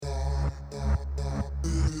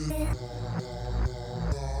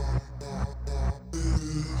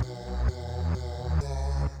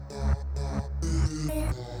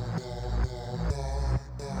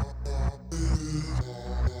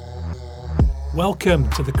Welcome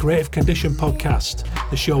to the Creative Condition Podcast,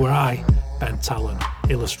 the show where I, Ben Tallon,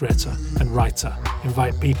 illustrator and writer,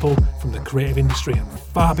 invite people from the creative industry and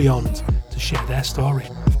far beyond to share their story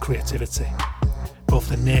of creativity. Both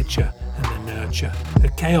the nature and the nurture, the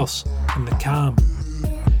chaos and the calm.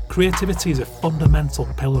 Creativity is a fundamental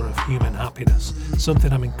pillar of human happiness,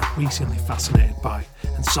 something I'm increasingly fascinated by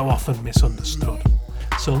and so often misunderstood.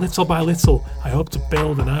 So little by little, I hope to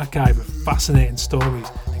build an archive of fascinating stories,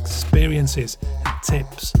 experiences and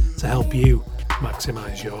tips to help you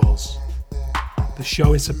maximise yours. The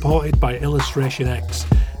show is supported by Illustration X.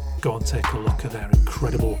 Go and take a look at their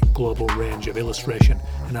incredible global range of illustration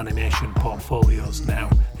and animation portfolios now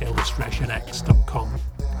at illustrationx.com.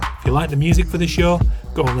 If you like the music for the show,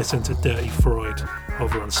 go and listen to Dirty Freud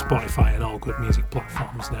over on Spotify and all good music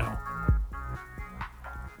platforms now.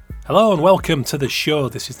 Hello and welcome to the show.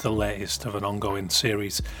 This is the latest of an ongoing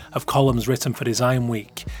series of columns written for Design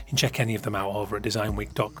Week. You can check any of them out over at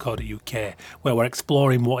designweek.co.uk, where we're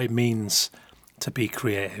exploring what it means to be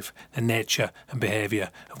creative, the nature and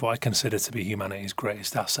behaviour of what I consider to be humanity's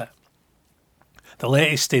greatest asset. The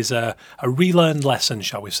latest is a relearned lesson,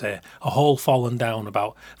 shall we say, a hole fallen down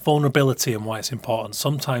about vulnerability and why it's important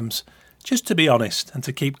sometimes just to be honest and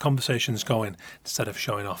to keep conversations going instead of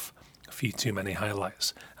showing off a few too many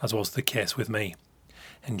highlights, as was the case with me.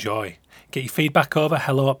 Enjoy. Get your feedback over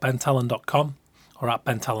hello@bentallon.com or at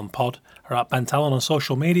bentallonpod or at bentallon on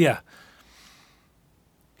social media.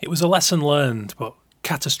 It was a lesson learned but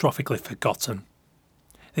catastrophically forgotten.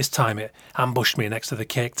 This time it ambushed me next to the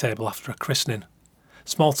cake table after a christening.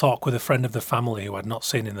 Small talk with a friend of the family who I'd not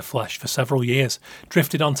seen in the flesh for several years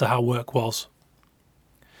drifted onto how work was.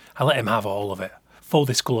 I let him have all of it. Full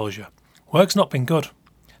disclosure. Work's not been good.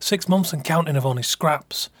 6 months and counting of only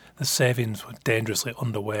scraps. The savings were dangerously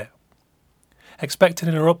underweight. Expecting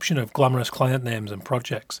an eruption of glamorous client names and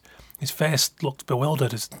projects, his face looked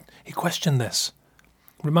bewildered as he questioned this,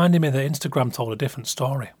 reminding me that Instagram told a different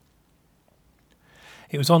story.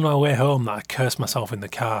 It was on my way home that I cursed myself in the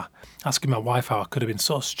car, asking my wife how I could have been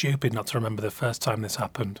so stupid not to remember the first time this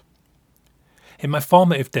happened. In my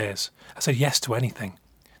formative days, I said yes to anything,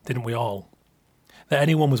 didn't we all? That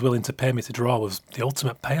anyone was willing to pay me to draw was the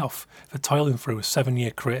ultimate payoff for toiling through a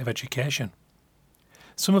 7-year creative education.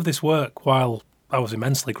 Some of this work, while I was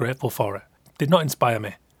immensely grateful for it, did not inspire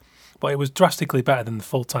me, but it was drastically better than the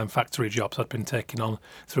full-time factory jobs I'd been taking on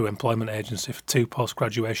through employment agency for 2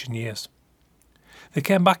 post-graduation years. They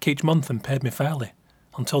came back each month and paid me fairly,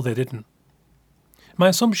 until they didn't. My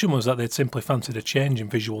assumption was that they'd simply fancied a change in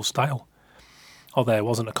visual style, or there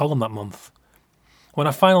wasn't a column that month. When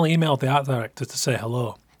I finally emailed the art director to say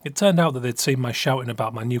hello, it turned out that they'd seen my shouting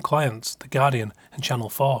about my new clients, The Guardian and Channel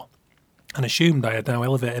 4, and assumed I had now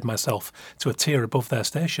elevated myself to a tier above their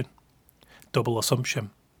station. Double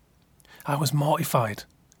assumption. I was mortified.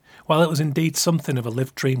 While it was indeed something of a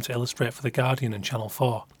lived dream to illustrate for The Guardian and Channel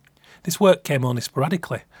 4, this work came only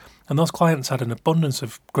sporadically, and those clients had an abundance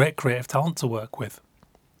of great creative talent to work with.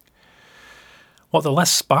 What the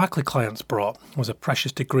less sparkly clients brought was a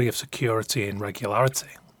precious degree of security and regularity,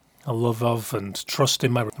 a love of and trust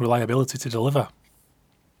in my reliability to deliver.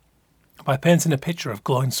 By painting a picture of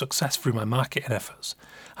glowing success through my marketing efforts,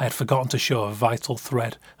 I had forgotten to show a vital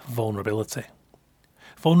thread of vulnerability.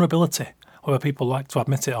 Vulnerability, whether people like to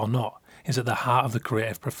admit it or not, is at the heart of the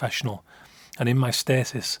creative professional, and in my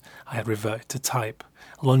stasis I had reverted to type,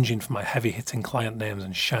 lunging for my heavy-hitting client names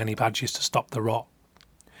and shiny badges to stop the rot.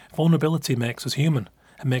 Vulnerability makes us human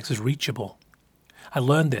and makes us reachable. I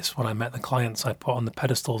learned this when I met the clients I put on the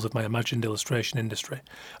pedestals of my imagined illustration industry,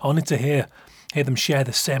 only to hear them share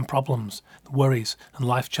the same problems, the worries and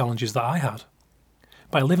life challenges that I had.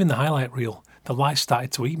 By living the highlight reel, the lies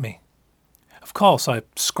started to eat me. Of course, I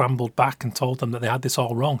scrambled back and told them that they had this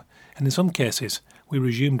all wrong, and in some cases, we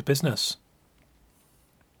resumed business.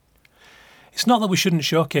 It's not that we shouldn't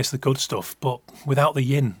showcase the good stuff, but without the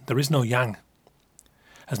yin, there is no yang.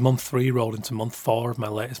 As month 3 rolled into month 4 of my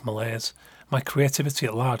latest malaise, my creativity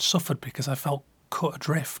at large suffered because I felt cut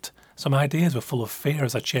adrift. Some ideas were full of fear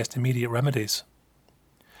as I chased immediate remedies.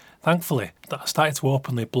 Thankfully, I started to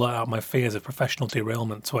openly blurt out my fears of professional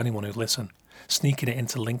derailment to anyone who'd listen, sneaking it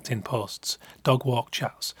into LinkedIn posts, dog walk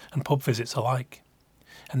chats and pub visits alike.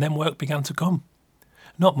 And then work began to come.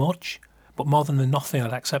 Not much, but more than the nothing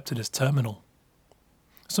I'd accepted as terminal.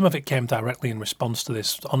 Some of it came directly in response to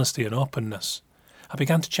this honesty and openness. I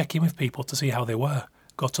began to check in with people to see how they were,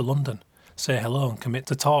 go to London, say hello and commit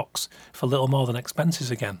to talks for little more than expenses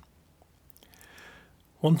again.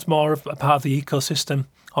 Once more a part of the ecosystem,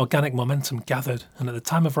 organic momentum gathered, and at the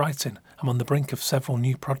time of writing, I'm on the brink of several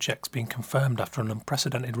new projects being confirmed after an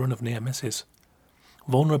unprecedented run of near misses.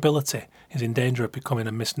 Vulnerability is in danger of becoming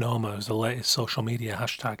a misnomer as the latest social media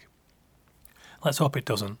hashtag. Let's hope it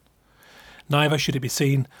doesn't. Neither should it be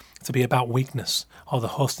seen to be about weakness or the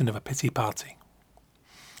hosting of a pity party.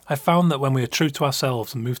 I've found that when we are true to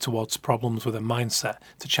ourselves and move towards problems with a mindset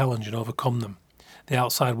to challenge and overcome them, the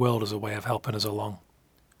outside world is a way of helping us along.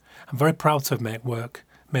 I'm very proud to have made work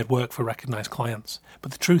for recognised clients,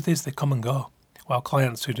 but the truth is they come and go, while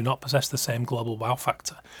clients who do not possess the same global wow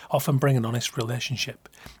factor often bring an honest relationship,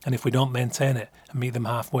 and if we don't maintain it and meet them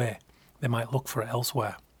halfway, they might look for it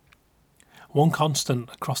elsewhere. One constant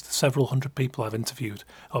across the several hundred people I've interviewed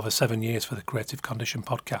over 7 years for the Creative Condition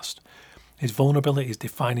podcast is vulnerability's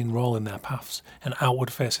defining role in their paths and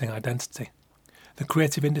outward-facing identity. The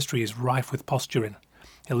creative industry is rife with posturing,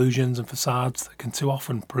 illusions and facades that can too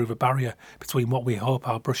often prove a barrier between what we hope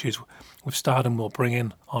our brushes with stardom will bring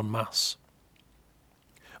in en masse.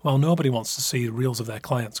 While nobody wants to see the reels of their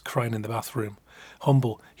clients crying in the bathroom,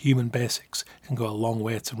 humble human basics can go a long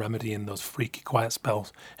way to remedying those freaky quiet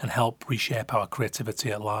spells and help reshape our creativity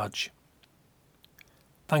at large.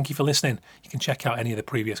 Thank you for listening. You can check out any of the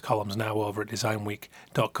previous columns now over at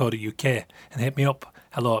designweek.co.uk and hit me up,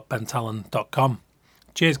 hello@bentallon.com.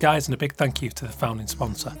 Cheers guys, and a big thank you to the founding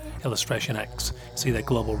sponsor, Illustration X. See their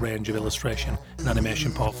global range of illustration and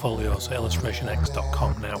animation portfolios at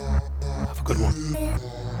illustrationx.com now. Have a good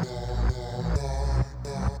one.